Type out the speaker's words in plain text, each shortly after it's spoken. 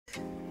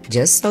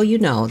Just so you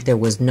know, there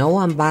was no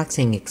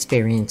unboxing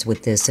experience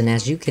with this, and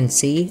as you can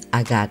see,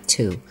 I got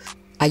two.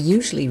 I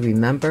usually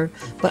remember,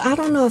 but I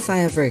don't know if I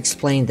ever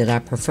explained that I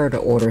prefer to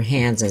order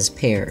hands as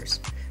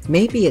pairs.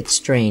 Maybe it's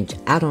strange,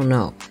 I don't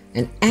know.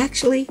 And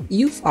actually,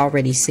 you've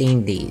already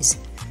seen these.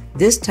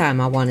 This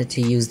time I wanted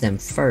to use them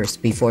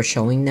first before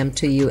showing them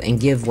to you and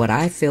give what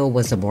I feel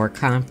was a more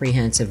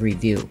comprehensive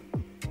review.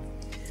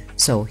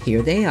 So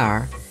here they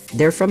are.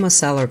 They're from a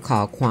seller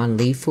called Quan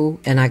Li Fu,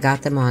 and I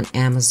got them on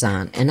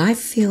Amazon. And I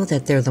feel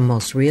that they're the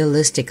most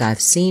realistic I've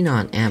seen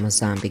on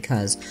Amazon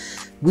because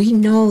we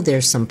know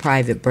there's some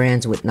private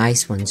brands with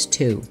nice ones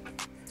too.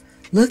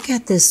 Look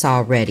at this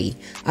already.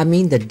 I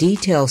mean, the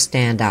details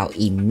stand out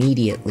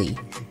immediately.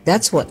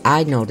 That's what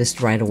I noticed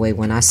right away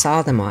when I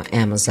saw them on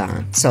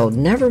Amazon. So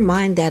never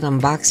mind that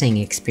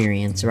unboxing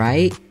experience,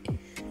 right?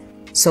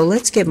 So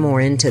let's get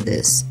more into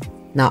this.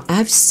 Now,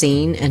 I've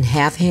seen and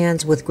have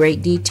hands with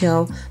great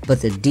detail, but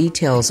the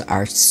details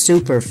are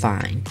super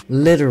fine,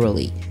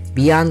 literally.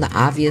 Beyond the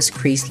obvious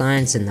crease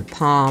lines in the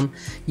palm,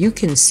 you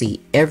can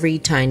see every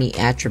tiny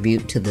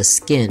attribute to the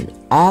skin,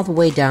 all the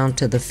way down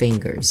to the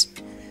fingers.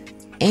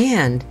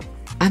 And,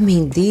 I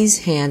mean, these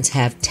hands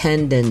have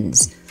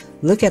tendons.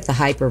 Look at the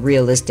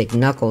hyper-realistic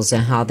knuckles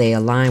and how they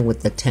align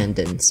with the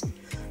tendons.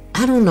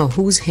 I don't know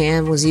whose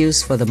hand was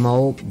used for the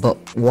mold, but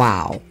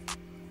wow.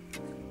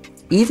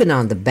 Even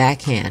on the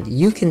backhand,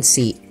 you can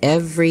see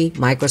every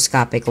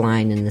microscopic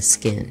line in the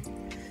skin.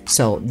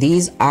 So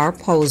these are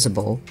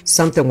posable,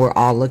 something we're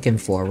all looking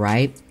for,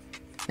 right?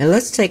 And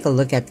let's take a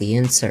look at the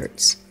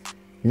inserts.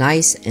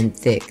 Nice and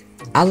thick.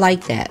 I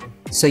like that.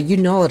 So you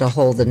know it'll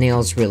hold the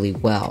nails really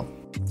well.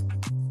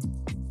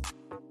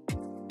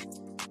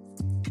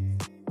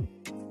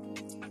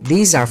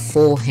 These are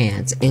full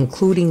hands,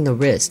 including the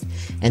wrist,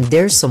 and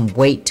there's some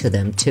weight to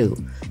them too.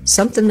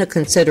 Something to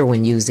consider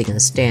when using a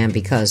stand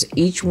because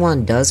each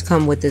one does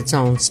come with its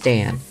own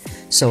stand.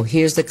 So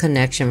here's the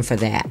connection for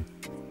that.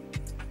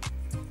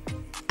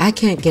 I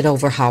can't get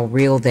over how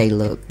real they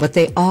look, but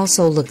they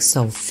also look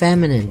so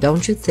feminine,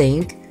 don't you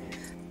think?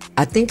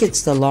 I think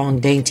it's the long,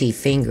 dainty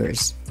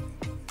fingers.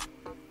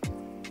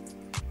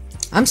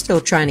 I'm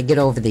still trying to get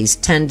over these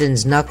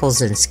tendons,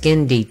 knuckles, and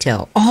skin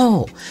detail.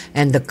 Oh,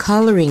 and the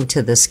coloring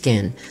to the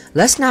skin.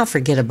 Let's not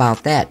forget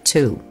about that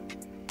too.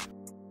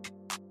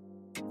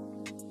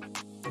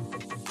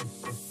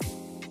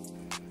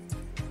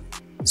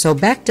 So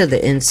back to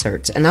the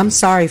inserts, and I'm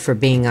sorry for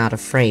being out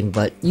of frame,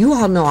 but you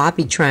all know I'll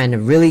be trying to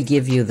really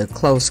give you the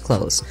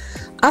close.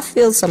 I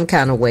feel some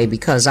kind of way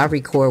because I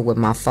record with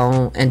my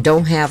phone and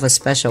don't have a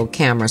special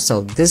camera,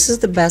 so this is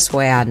the best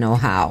way I know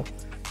how.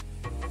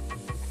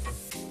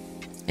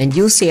 And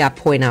you'll see I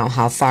point out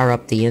how far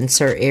up the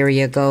insert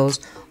area goes,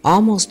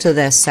 almost to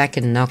that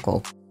second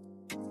knuckle.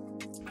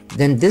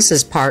 Then this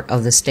is part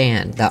of the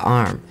stand, the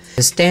arm.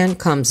 The stand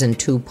comes in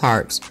two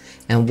parts,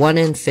 and one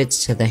end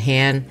fits to the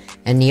hand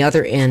and the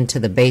other end to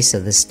the base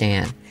of the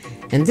stand.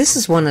 And this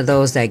is one of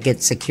those that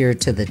gets secured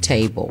to the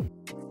table.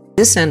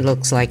 This end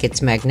looks like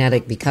it's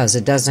magnetic because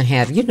it doesn't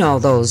have, you know,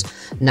 those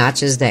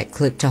notches that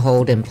clip to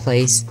hold in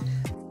place.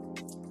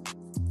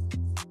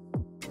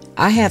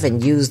 I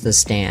haven't used the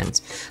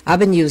stands. I've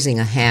been using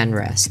a hand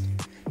rest.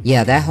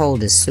 Yeah, that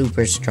hold is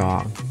super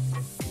strong.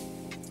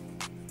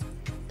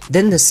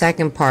 Then the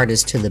second part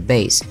is to the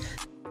base.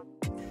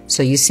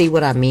 So you see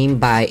what I mean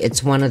by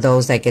it's one of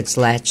those that gets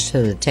latched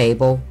to the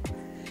table?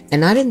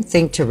 And I didn't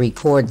think to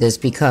record this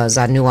because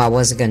I knew I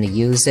wasn't going to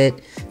use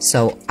it,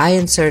 so I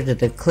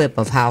inserted a clip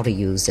of how to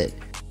use it.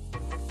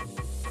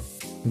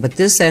 But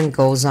this end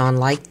goes on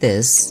like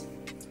this.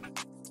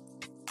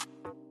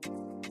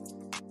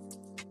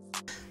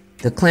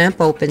 The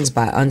clamp opens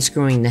by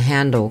unscrewing the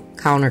handle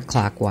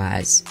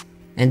counterclockwise.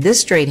 And this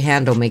straight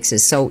handle makes it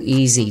so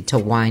easy to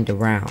wind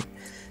around.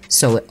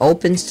 So it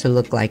opens to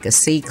look like a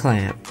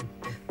C-clamp.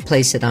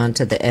 Place it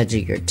onto the edge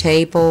of your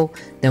table,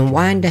 then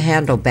wind the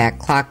handle back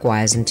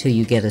clockwise until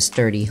you get a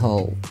sturdy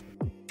hold.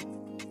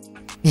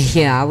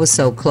 Yeah, I was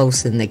so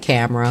close in the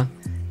camera.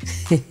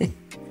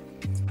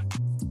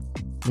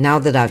 Now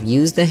that I've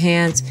used the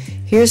hands,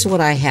 here's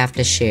what I have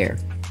to share.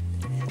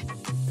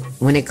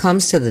 When it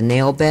comes to the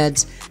nail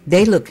beds,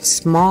 they looked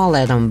small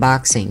at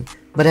unboxing,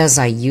 but as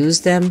I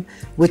used them,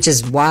 which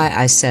is why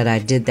I said I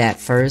did that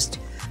first,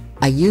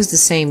 I used the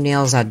same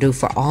nails I do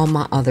for all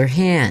my other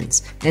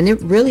hands, and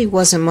it really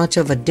wasn't much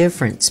of a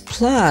difference.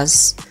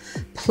 Plus,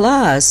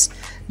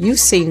 you've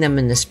seen them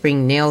in the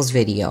spring nails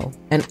video,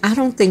 and I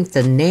don't think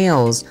the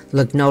nails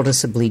look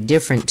noticeably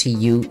different to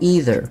you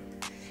either.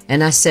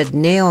 And I said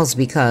nails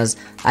because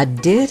I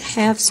did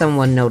have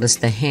someone notice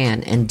the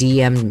hand and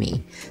DM'd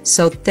me.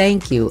 So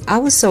thank you. I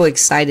was so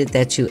excited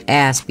that you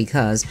asked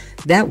because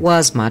that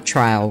was my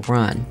trial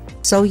run.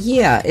 So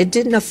yeah, it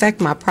didn't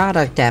affect my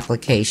product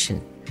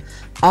application.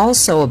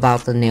 Also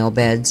about the nail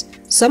beds,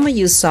 some of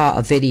you saw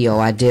a video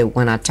I did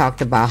when I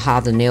talked about how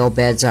the nail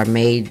beds are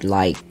made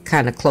like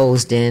kind of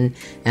closed in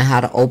and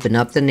how to open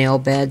up the nail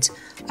beds.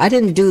 I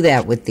didn't do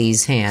that with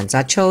these hands.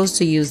 I chose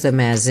to use them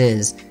as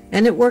is,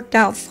 and it worked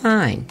out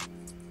fine.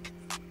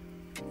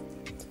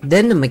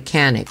 Then the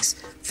mechanics.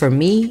 For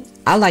me,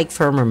 I like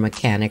firmer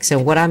mechanics,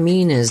 and what I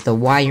mean is the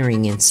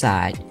wiring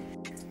inside.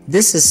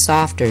 This is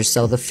softer,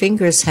 so the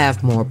fingers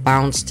have more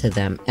bounce to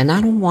them, and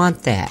I don't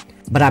want that.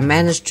 But I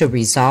managed to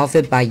resolve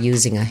it by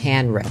using a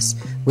hand rest,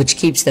 which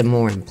keeps them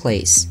more in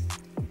place.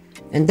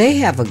 And they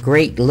have a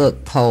great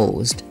look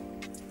posed.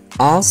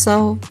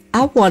 Also,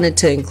 I wanted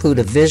to include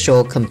a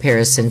visual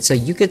comparison so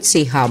you could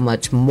see how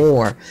much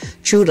more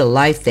true to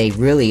life they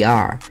really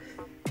are.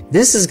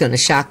 This is going to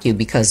shock you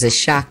because it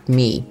shocked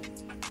me.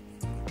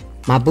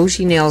 My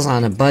Bushy nail's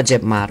on a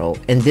budget model,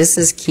 and this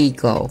is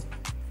Kiko.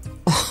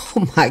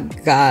 Oh my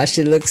gosh,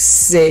 it looks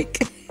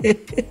sick.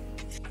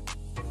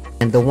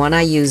 And the one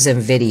I use in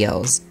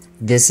videos,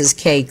 this is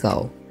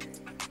Keiko.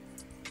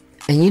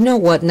 And you know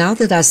what, now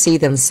that I see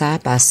them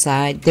side by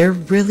side, there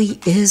really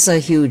is a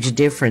huge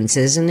difference,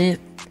 isn't it?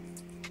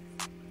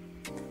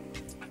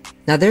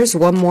 Now there's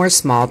one more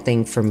small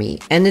thing for me,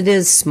 and it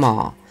is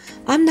small.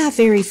 I'm not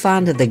very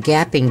fond of the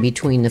gapping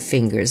between the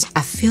fingers.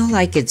 I feel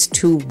like it's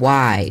too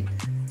wide.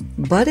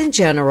 But in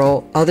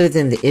general, other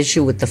than the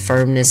issue with the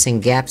firmness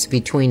and gaps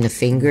between the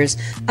fingers,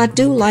 I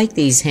do like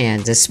these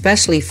hands,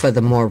 especially for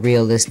the more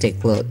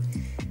realistic look.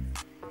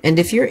 And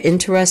if you're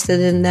interested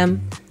in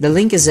them, the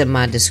link is in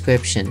my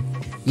description.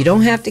 You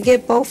don't have to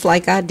get both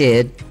like I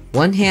did.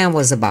 One hand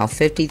was about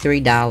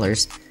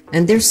 $53,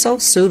 and they're so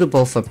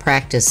suitable for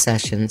practice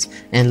sessions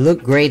and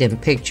look great in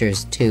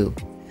pictures too.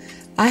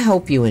 I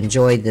hope you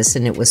enjoyed this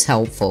and it was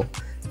helpful.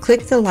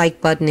 Click the like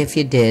button if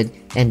you did,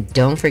 and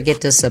don't forget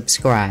to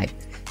subscribe.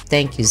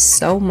 Thank you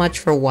so much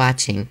for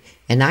watching,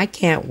 and I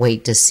can't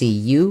wait to see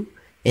you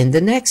in the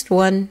next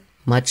one.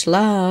 Much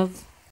love.